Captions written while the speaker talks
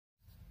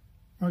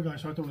Right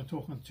guys, so I don't want to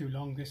talk on too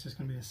long. This is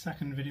going to be the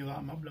second video that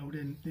I'm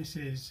uploading. This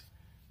is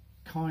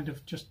kind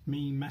of just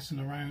me messing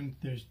around.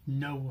 There's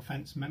no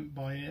offence meant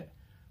by it.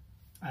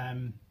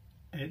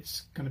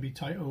 It's going to be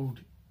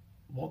titled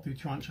What Do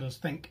Tarantulas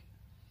Think?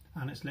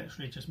 And it's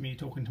literally just me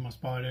talking to my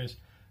spiders.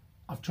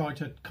 I've tried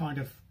to kind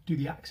of do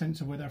the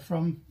accents of where they're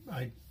from.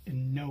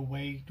 In no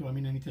way do I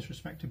mean any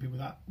disrespect to people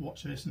that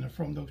watch this and are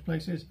from those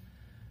places.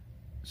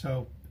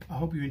 So I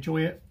hope you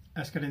enjoy it.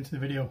 Let's get into the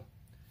video.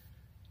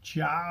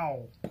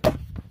 Ciao!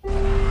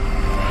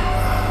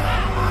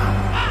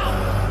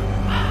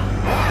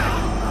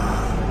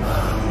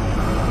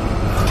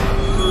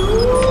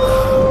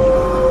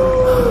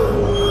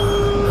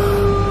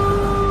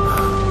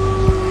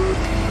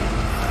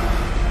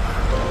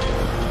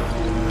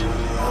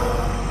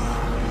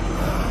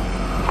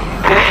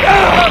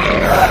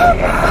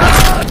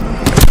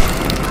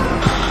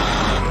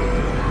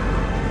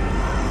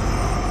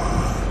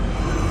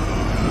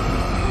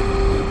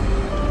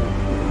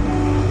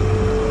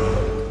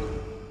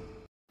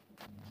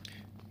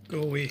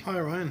 Go away. Hi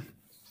Ryan,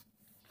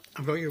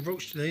 I've got your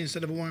roach today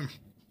instead of a worm.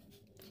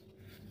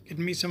 Give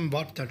me some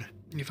water.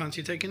 You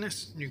fancy taking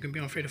this? You can be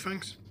on Fatal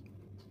Fangs.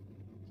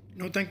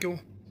 No thank you.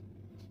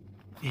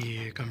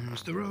 Here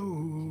comes the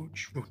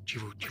roach. Roachy,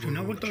 roachy, I do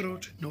not want the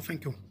roach. No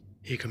thank you.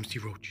 Here comes the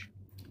roach.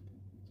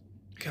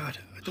 God,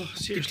 I don't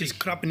give this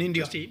crap in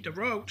India. Just eat the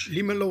roach.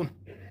 Leave me alone.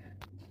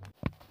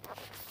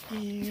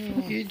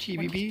 Here,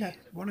 GBB.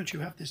 Why don't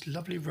you have this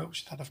lovely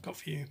roach that I've got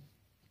for you?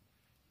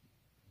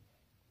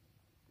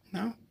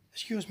 No?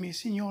 Excuse me,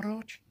 Senor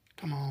Roach.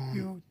 Come on.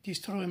 You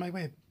destroy my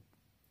web.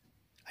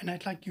 And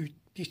I'd like you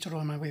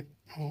destroy my web.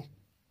 Oh.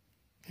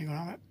 You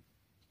gonna have it?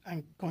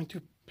 I'm going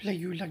to play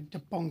you like the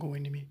bongo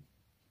enemy.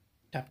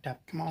 Tap,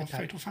 tap. Come on,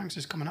 Fatal Fangs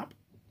is coming up.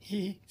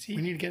 See? We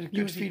need to get a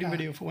good feeding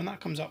video for when that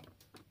comes up.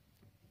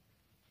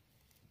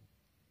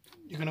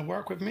 You gonna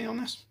work with me on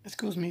this?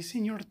 Excuse me,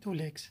 Senor Two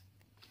Legs.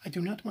 I do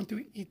not want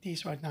to eat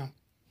these right now.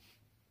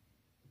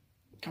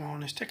 Come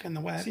on, it's tickling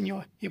the web.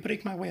 Senor, you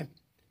break my web.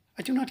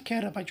 I do not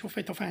care about your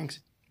Fatal Fangs.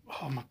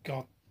 Oh my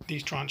god,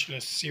 these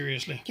tarantulas,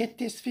 seriously. Get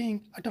this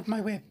thing out of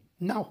my web,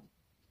 now.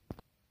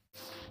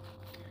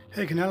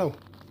 Hey Canelo,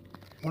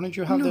 why don't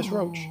you have this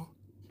roach?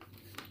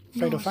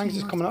 Fatal Fangs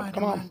is coming up,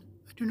 come on.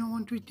 I do not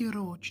want to eat the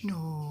roach,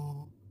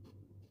 no.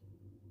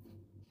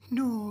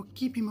 No,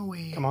 keep him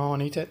away. Come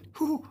on, eat it.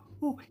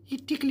 Oh, he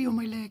tickly on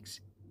my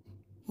legs.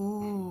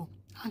 Oh,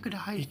 I'm gonna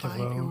high five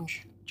you.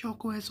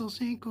 Choco eso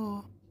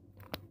cinco.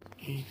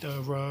 Eat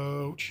the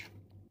roach.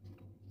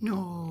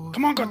 No.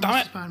 Come on,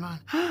 goddammit! Spider-Man.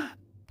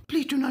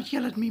 Please do not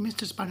yell at me,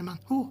 Mr. Spider-Man.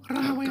 Oh,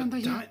 run away on the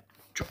hill.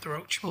 Drop the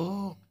roach.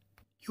 Oh,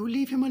 you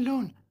leave him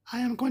alone. I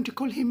am going to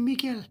call him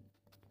Miguel.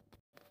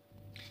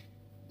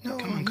 No,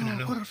 come on,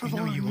 Canelo. Por favor,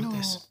 you know you want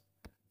this.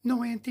 No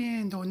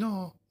entiendo.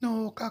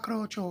 No,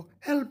 cockroach.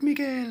 Help,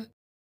 Miguel.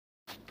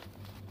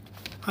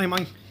 Hi,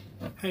 mine.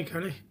 Hey,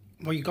 Curly.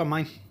 What you got,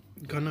 mine?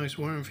 Got a nice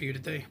worm for you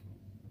today.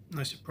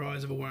 Nice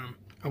surprise of a worm.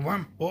 A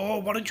worm? Oh,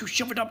 why don't you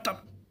shove it up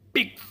that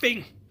big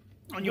thing?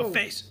 On your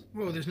face.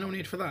 Whoa, there's no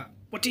need for that.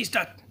 What is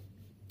that?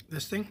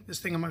 This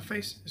thing on my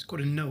face is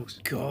called a nose.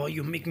 God,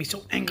 you make me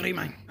so angry,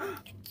 man.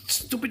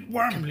 Stupid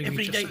worm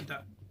every day.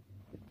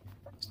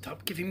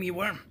 Stop giving me a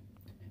worm.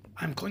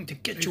 I'm going to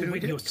get you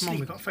in your sleep. Come on,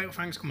 we've got Fatal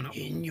Fangs coming up.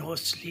 In your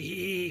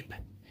sleep.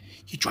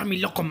 You drive me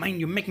loco, man.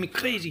 You make me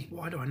crazy.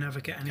 Why do I never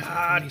get anything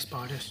from these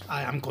spiders?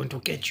 I am going to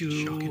get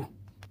you. Shocking.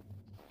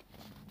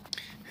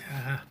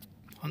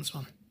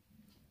 Huntsman.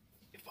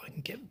 If I can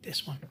get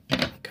this one on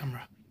the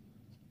camera.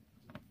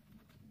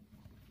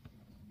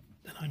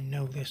 I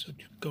know this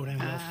would go down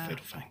well for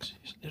Fatal Fangs.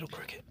 It's a little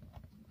cricket.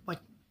 What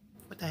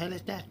the hell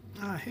is that?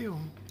 Here,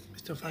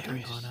 Mr. Fatal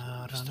Fangs.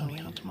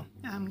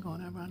 I'm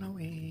gonna run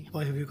away.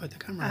 Why have you got the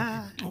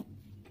camera?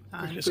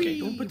 Quick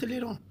escape. Don't put the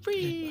lid on.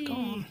 Free. Lid back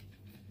on.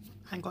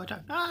 I'm going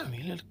to. Give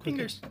me a little cricket.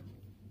 Fingers.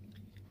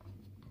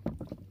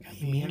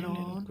 Leave me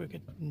alone.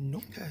 Cricket.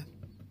 Nope.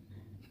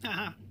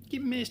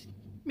 Give miss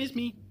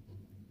me.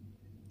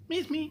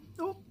 Miss me.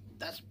 Oh,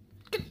 that's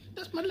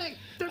my leg.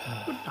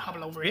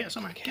 Hobble over here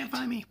somewhere. Can't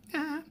find me.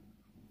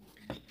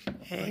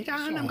 Hey,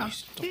 I'm gone.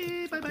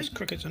 Bye-bye. These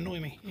crickets annoy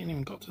me. You ain't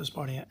even got to the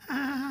spot yet.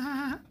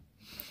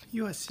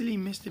 You are silly,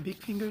 Mr. Big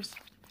Fingers.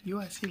 You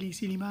are silly,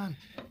 silly man.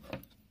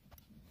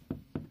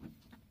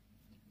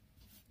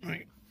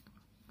 Right.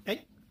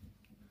 Hey.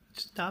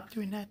 Stop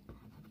doing that.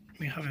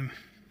 We have him.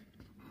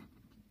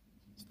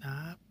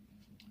 Stop.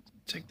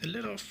 Take the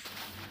lid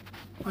off.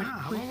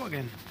 Hello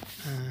again.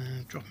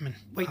 Drop him in.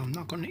 Wait, I'm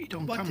not going to eat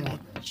on camera.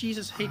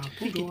 Jesus, hate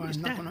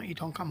I'm not going to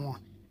eat on camera.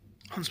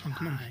 Huntsman,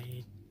 come on.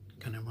 I'm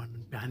going to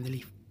run behind the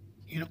leaf.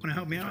 You're not going to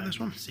help me out on this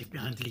one? Safe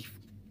behind the leaf.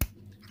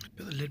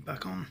 Put the lid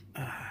back on.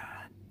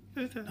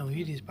 No,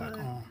 it is back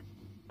on.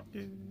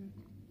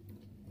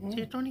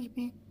 Don't eat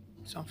me.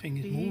 Something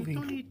is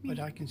moving, but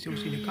I can still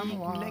see the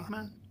camera. Leg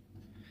man.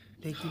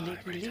 Leg,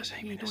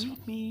 don't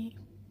eat me.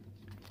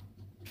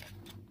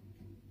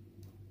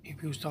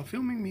 If you stop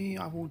filming me,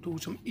 I will do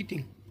some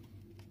eating.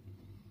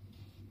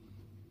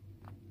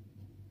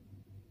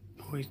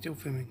 Oh, he's still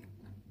filming.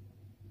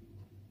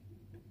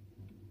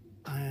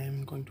 I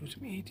I'm going to do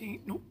some eating.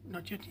 No,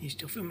 not yet. He's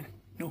still filming.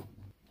 No.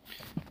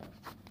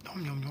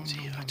 Nom, nom, nom,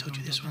 see, I told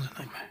you this one's a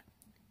nightmare.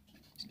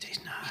 It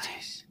tastes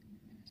nice.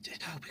 It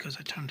tastes because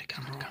I turned the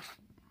camera off.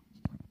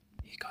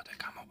 He got the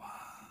camera.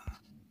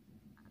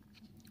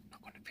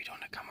 Not going to feed on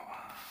the camera.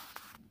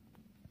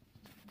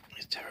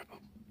 It's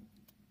terrible.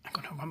 I'm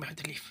going to run behind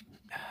the leaf.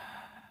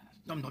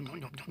 Nom, nom, nom,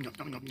 nom, nom,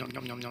 nom, nom, nom,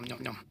 nom, nom, nom,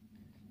 nom, nom.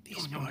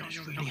 These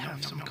spiders really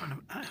have some kind of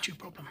attitude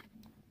problem.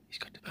 He's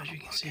got the, as you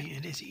can see,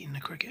 it is eating the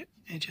cricket.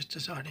 It just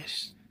decided to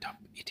stop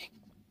eating.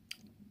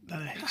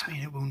 That hits me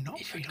and it will not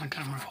feed on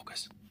camera.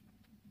 Focus.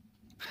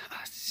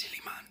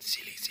 Silly man,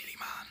 silly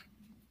man.